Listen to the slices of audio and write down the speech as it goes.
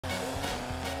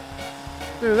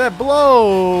Dude, that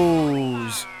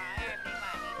blows!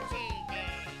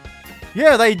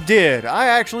 Yeah, they did. I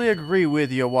actually agree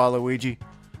with you, Waluigi.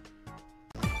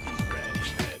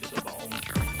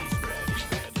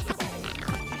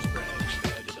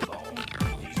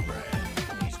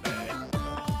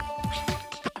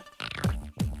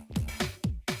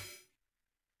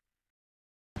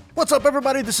 What's up,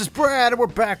 everybody? This is Brad, and we're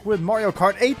back with Mario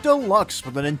Kart 8 Deluxe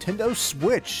for the Nintendo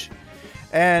Switch.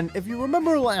 And if you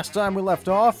remember last time we left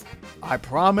off, I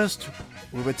promised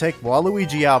we would take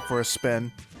Waluigi out for a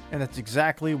spin, and that's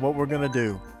exactly what we're gonna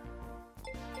do.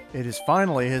 It is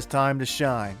finally his time to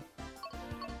shine.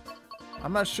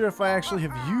 I'm not sure if I actually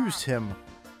have used him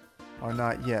or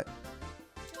not yet.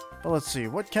 But let's see,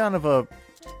 what kind of a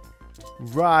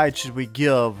ride should we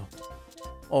give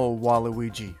old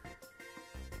Waluigi?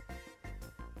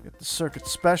 Get the circuit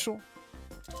special.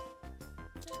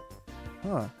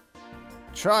 Huh.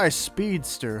 Try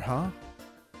Speedster, huh?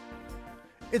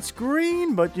 It's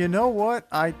green, but you know what?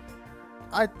 I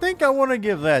think I want to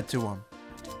give that to him.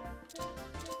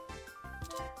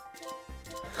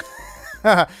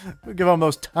 We'll give him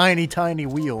those tiny, tiny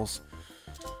wheels.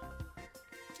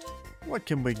 What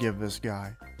can we give this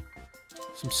guy?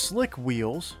 Some slick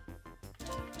wheels.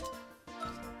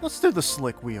 Let's do the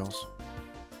slick wheels.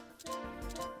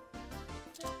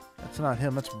 That's not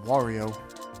him, that's Wario.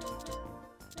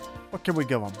 What can we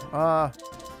give him?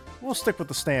 We'll stick with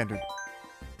the standard.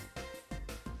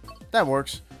 That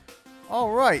works.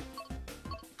 Alright.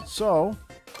 So,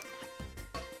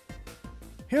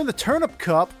 here in the Turnip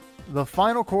Cup, the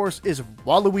final course is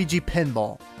Waluigi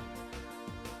Pinball.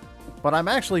 But I'm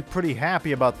actually pretty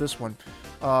happy about this one.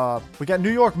 We got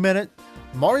New York Minute,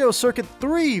 Mario Circuit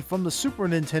 3 from the Super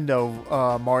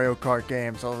Nintendo Mario Kart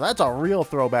game. So that's a real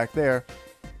throwback there.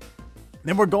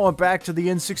 Then we're going back to the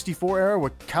N64 era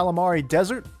with Calamari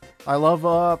Desert. I love,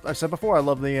 I've said before, I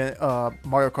love the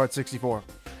Mario Kart 64.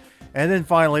 And then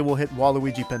finally, we'll hit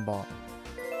Waluigi Pinball.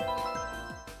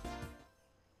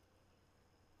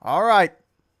 Alright.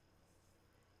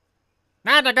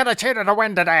 Now they're gonna cheat to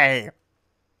win today.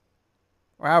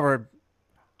 However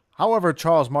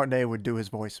Charles Martinet would do his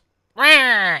voice.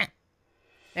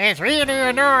 It's really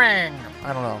annoying.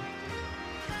 I don't know.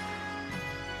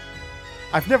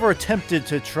 I've never attempted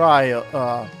to try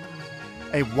a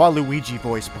Waluigi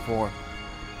voice before.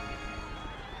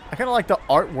 I kind of like the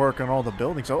artwork on all the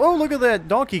buildings. Oh, look at that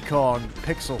Donkey Kong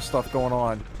pixel stuff going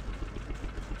on.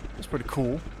 That's pretty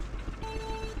cool.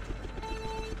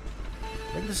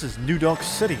 Maybe this is New Donk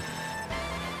City.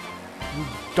 New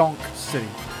Donk City.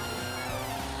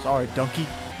 Sorry, Donkey.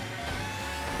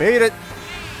 Beat it.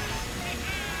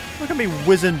 Look at me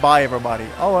whizzing by everybody.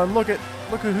 Oh, and look at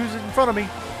who's in front of me.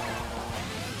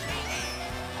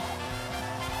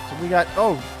 We got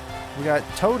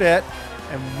Toadette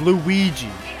and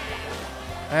Luigi.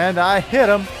 And I hit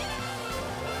him.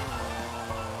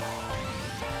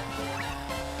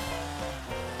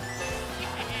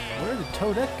 Where did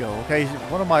Toadette go? Okay,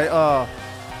 one of my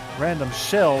random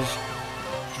shells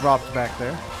dropped back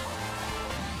there.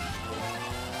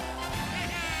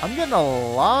 I'm getting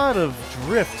a lot of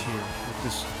drift here with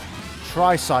this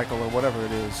tricycle or whatever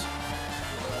it is.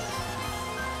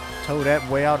 Toadette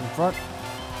way out in front.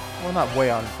 Well, not way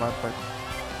out in front, but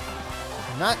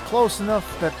not close enough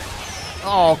that...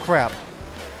 Oh, crap.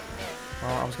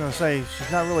 Well, I was going to say,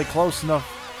 she's not really close enough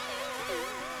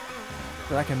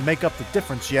that I can make up the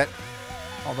difference yet.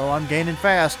 Although I'm gaining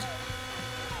fast.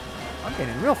 I'm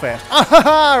gaining real fast.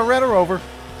 Ah, I ran her over.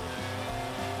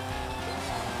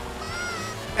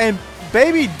 And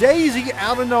baby Daisy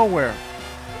out of nowhere.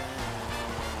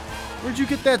 Where'd you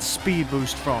get that speed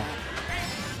boost from?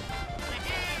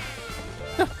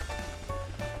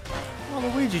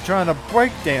 Luigi trying to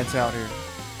break dance out here.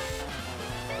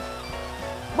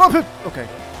 Okay.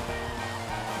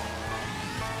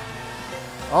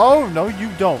 Oh, no,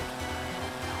 you don't.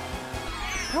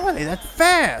 How are they that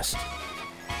fast?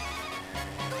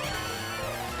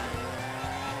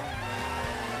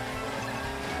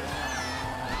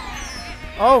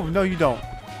 Oh, no, you don't.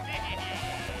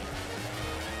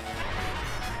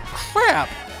 Crap!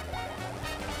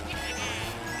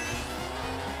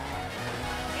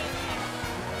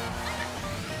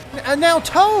 And now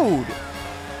Toad!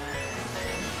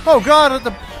 Oh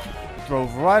god,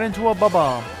 drove right into a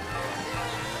bomb.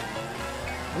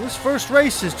 Well, this first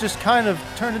race has just kind of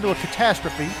turned into a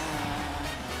catastrophe.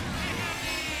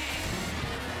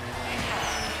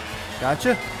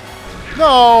 Gotcha.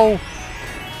 No!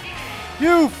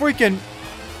 You freaking...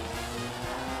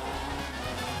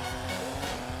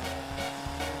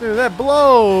 Dude, that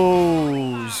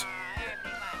blows!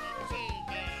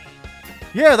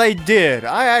 Yeah, they did.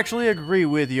 I actually agree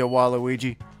with you,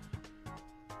 Waluigi.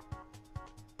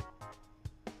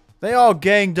 They all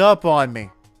ganged up on me.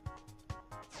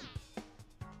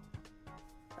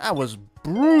 That was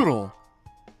brutal.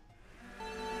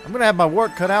 I'm gonna have my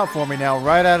work cut out for me now,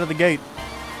 right out of the gate.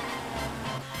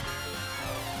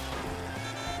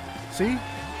 See?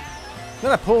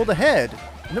 Then I pulled ahead.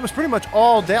 And it was pretty much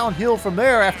all downhill from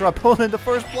there after I pulled into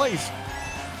first place.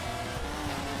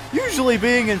 Usually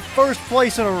being in first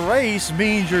place in a race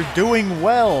means you're doing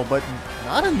well, but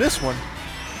not in this one.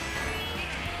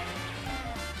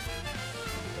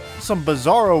 Some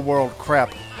Bizarro World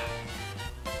crap.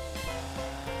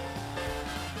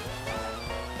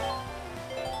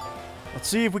 Let's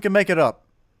see if we can make it up.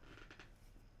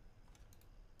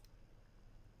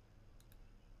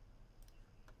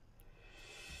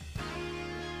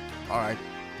 Alright.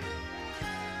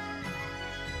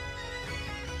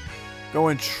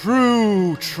 Going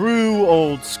true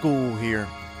old school here.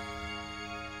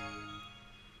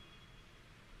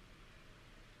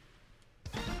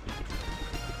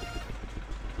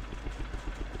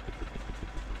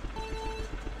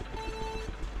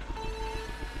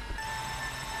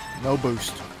 No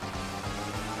boost.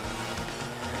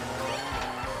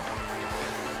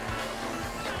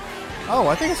 Oh,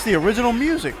 I think it's the original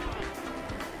music.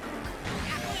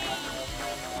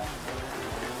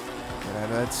 Get out of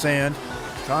that sand.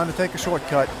 Trying to take a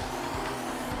shortcut.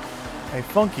 Hey,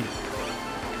 Funky.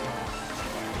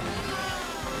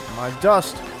 My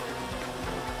dust.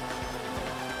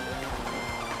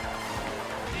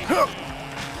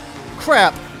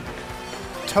 Crap!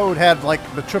 Toad had, like,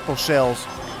 the triple shells.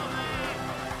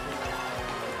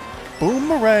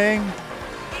 Boomerang!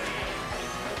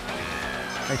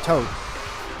 Hey, Toad.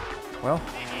 Well.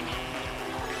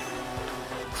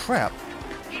 Crap.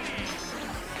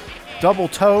 Double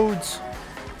Toads.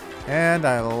 And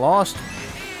I lost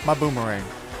my boomerang.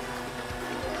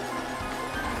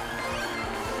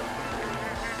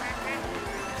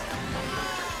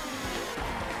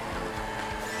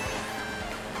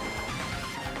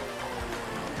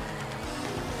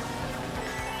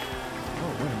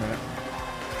 Oh, wait a minute.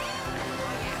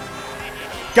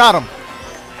 Got him!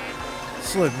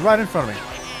 Slid right in front of me.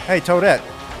 Hey, Toadette.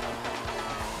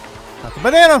 Not the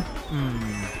banana!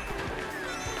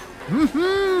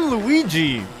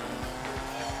 Luigi!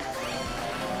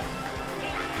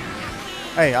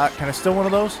 Hey, can I steal one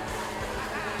of those?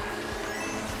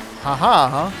 Haha,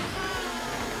 huh?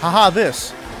 Haha,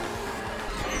 this.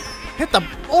 Hit the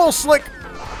oil slick!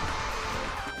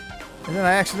 And then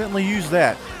I accidentally used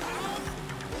that.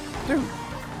 Dude.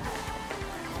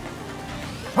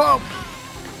 Oh!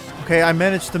 Okay, I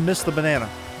managed to miss the banana.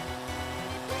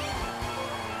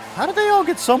 How did they all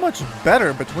get so much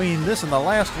better between this and the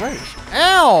last race?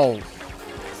 Ow!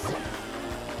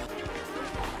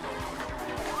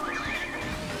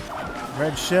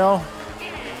 Red shell.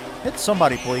 Hit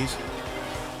somebody, please.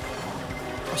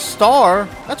 A star?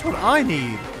 That's what I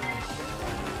need.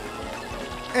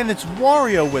 And it's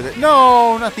Wario with it.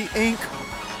 No, not the ink.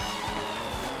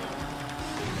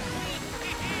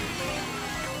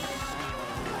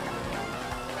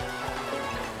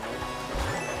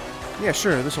 Yeah,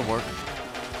 sure, this'll work.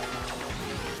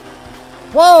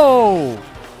 Whoa!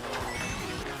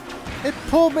 It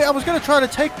pulled me. I was gonna try to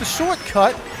take the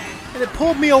shortcut, and it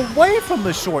pulled me away from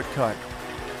the shortcut.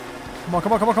 Come on,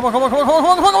 come on, come on, come on, come on, come on, come on,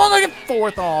 come on, come on, get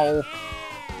fourth. Oh.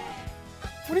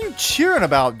 What are you cheering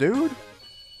about, dude?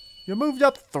 You moved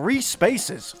up 3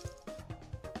 spaces.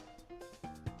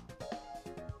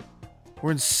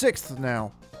 We're in 6th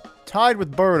now. Tied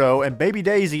with Birdo, and Baby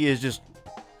Daisy is just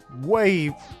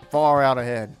way far out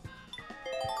ahead.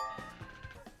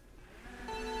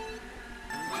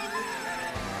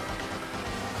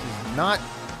 This is not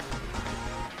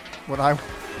what I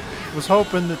was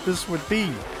hoping that this would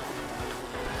be.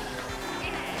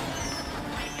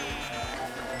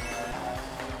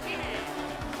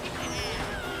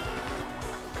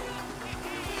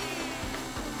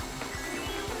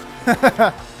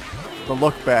 The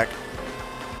look back.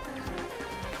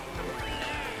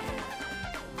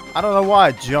 I don't know why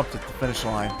I jumped at the finish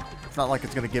line. It's not like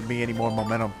it's going to give me any more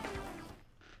momentum.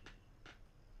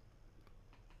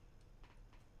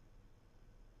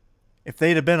 If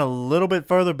they'd have been a little bit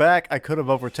further back, I could have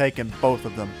overtaken both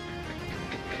of them.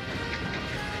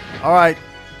 Alright.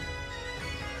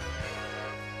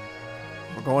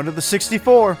 We're going to the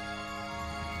 64.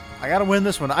 I gotta win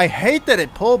this one. I hate that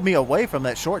it pulled me away from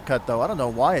that shortcut, though. I don't know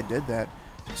why it did that.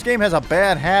 This game has a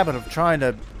bad habit of trying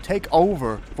to take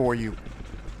over for you.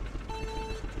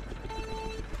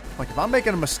 Like, if I'm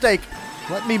making a mistake,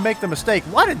 let me make the mistake.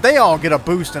 Why did they all get a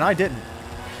boost and I didn't?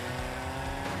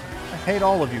 I hate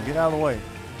all of you. Get out of the way.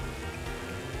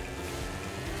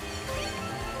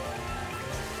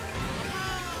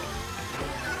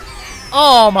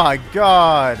 Oh my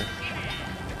god.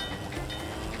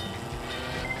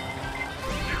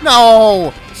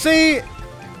 No! See? It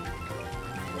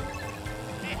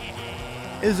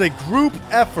is a group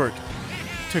effort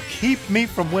to keep me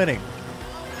from winning.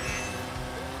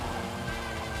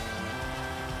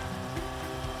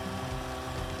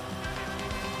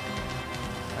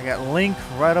 I got Link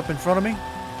right up in front of me.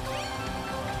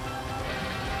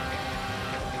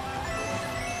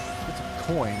 Get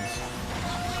some coins.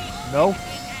 No.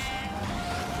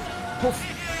 Oof,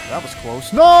 that was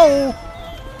close. No!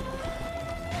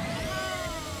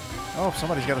 Oh,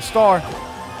 somebody's got a star.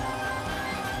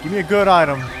 Give me a good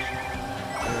item.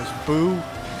 There's Boo.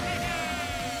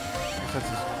 That's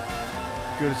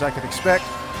as good as I could expect.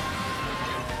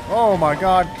 Oh my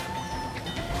god.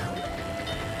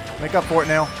 Make up for it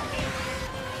now.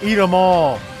 Eat them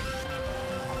all.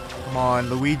 Come on,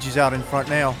 Luigi's out in front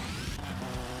now.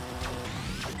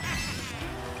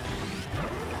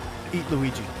 Eat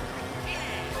Luigi.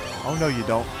 Oh no you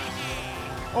don't.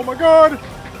 Oh my god!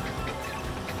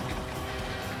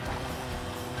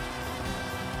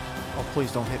 Oh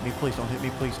please don't hit me, please don't hit me,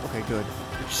 please. Okay, good.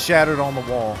 It shattered on the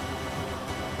wall.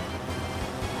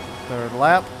 Third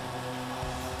lap.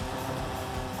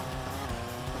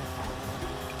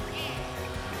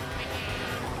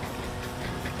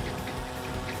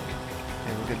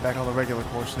 Okay, we'll get back on the regular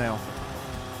course now.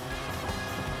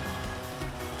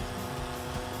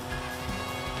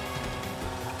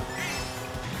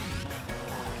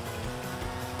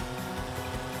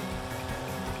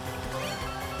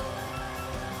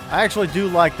 I actually do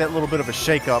like that little bit of a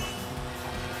shake-up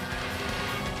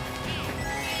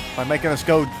by making us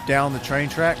go down the train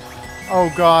track.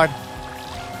 Oh god.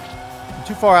 I'm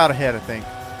too far out ahead, I think.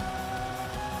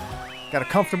 Got a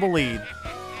comfortable lead.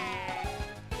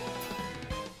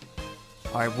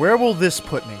 Alright, where will this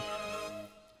put me?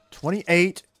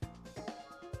 28.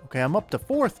 Okay, I'm up to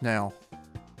 4th now.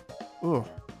 Ooh.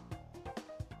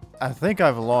 I think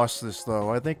I've lost this, though.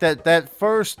 I think that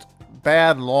first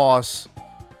bad loss,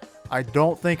 I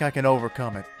don't think I can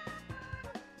overcome it.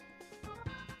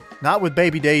 Not with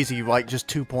Baby Daisy, like, just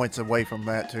 2 points away from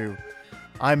that, too.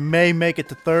 I may make it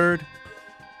to 3rd.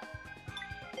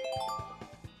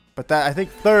 But that, I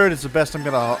think 3rd is the best I'm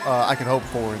gonna, I can hope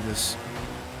for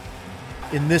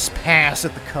in this pass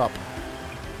at the Cup.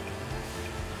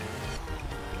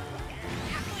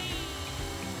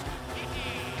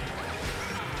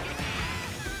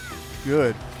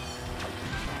 Good.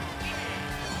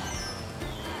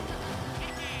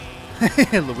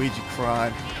 Luigi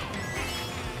crying.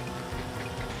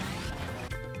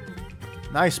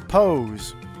 Nice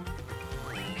pose.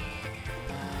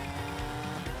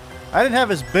 I didn't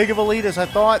have as big of a lead as I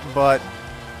thought, but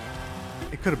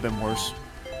it could have been worse.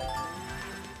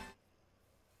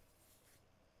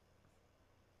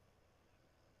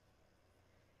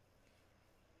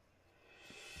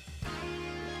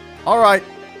 All right.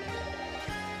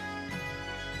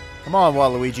 Come on,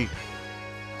 Waluigi.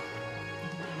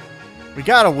 We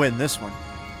gotta win this one.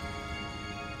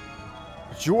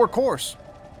 It's your course.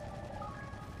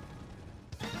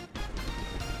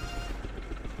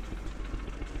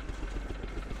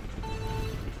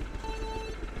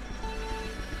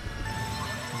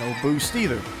 No boost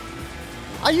either.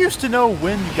 I used to know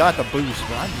when you got the boost,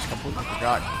 but I just completely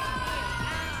forgot.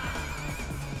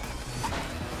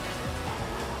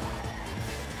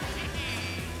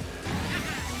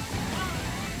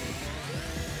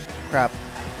 Crap.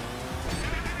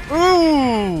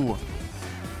 Ooh!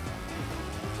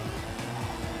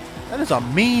 That is a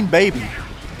mean baby.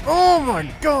 Oh my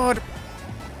god!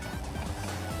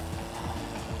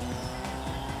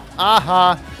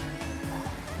 Aha!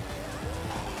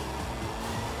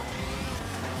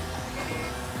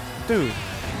 Dude.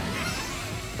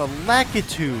 The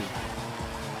Lakitu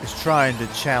is trying to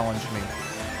challenge me.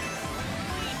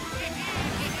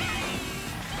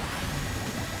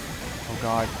 Oh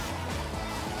god.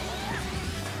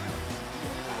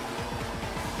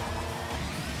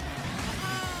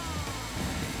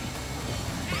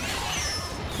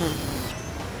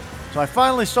 So I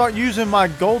finally start using my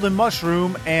golden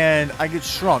mushroom and I get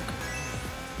shrunk.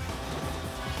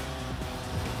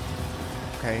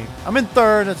 Okay, I'm in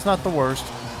 3rd, that's not the worst.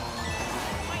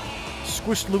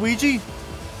 Squished Luigi.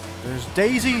 There's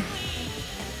Daisy.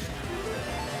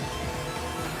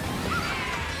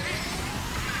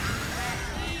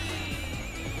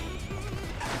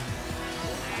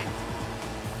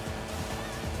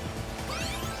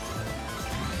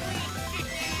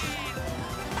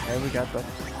 Okay, we got the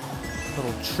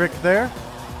little trick there.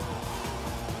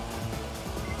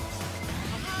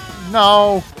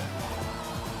 No!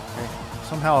 Okay,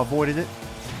 somehow avoided it.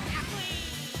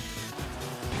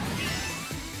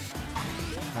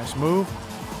 Nice move.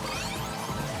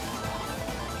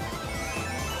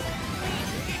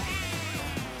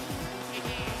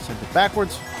 Send it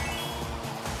backwards.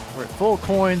 We're at full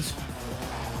coins.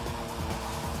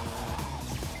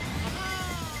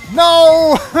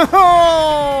 No!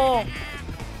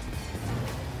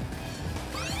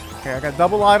 Okay, I got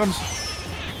double items.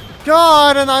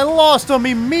 God, and I lost them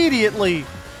immediately.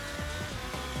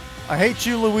 I hate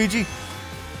you, Luigi.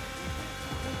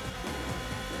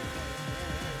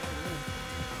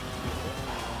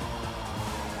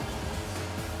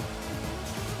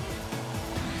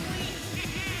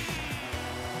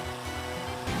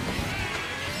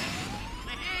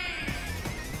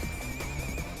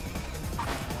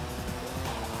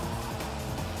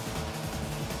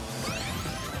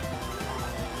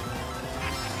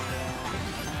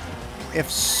 If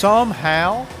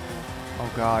somehow...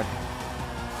 Oh, God.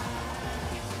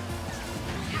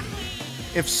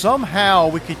 If somehow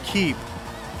we could keep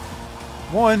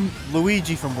one,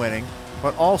 Luigi from winning,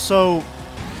 but also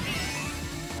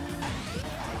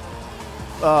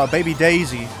Baby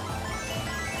Daisy,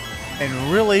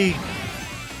 and really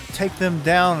take them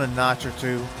down a notch or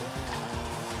two,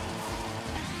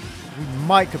 we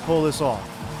might could pull this off.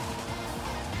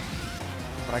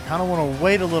 But I kind of want to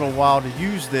wait a little while to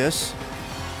use this.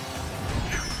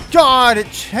 God, it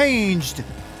changed!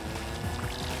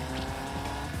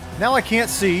 Now I can't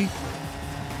see.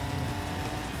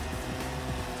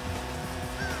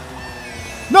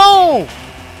 No!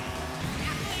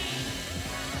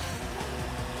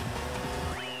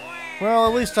 Well,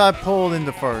 at least I pulled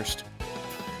into first.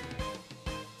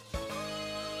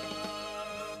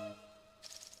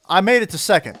 I made it to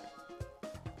second.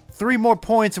 3 more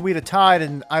points and we'd have tied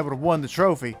and I would have won the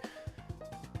trophy.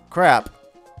 Crap.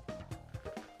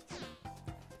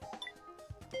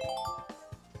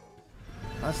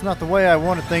 That's not the way I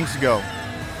wanted things to go.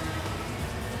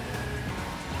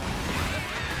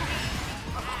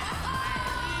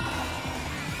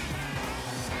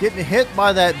 Getting hit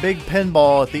by that big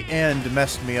pinball at the end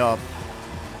messed me up.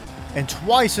 And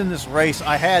twice in this race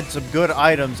I had some good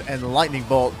items and the lightning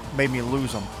bolt made me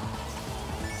lose them.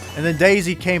 And then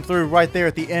Daisy came through right there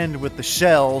at the end with the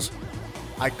shells.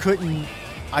 I couldn't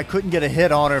get a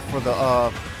hit on her for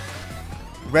the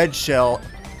red shell.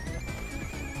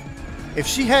 If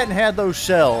she hadn't had those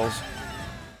shells,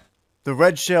 the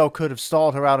red shell could have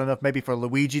stalled her out enough maybe for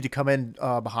Luigi to come in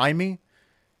behind me.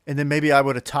 And then maybe I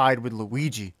would have tied with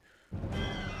Luigi.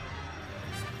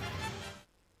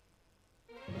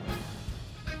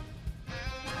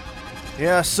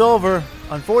 Yeah, silver,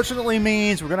 unfortunately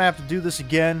means we're going to have to do this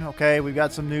again. Okay, we've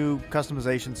got some new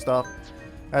customization stuff.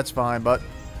 That's fine, but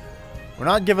we're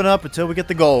not giving up until we get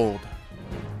the gold.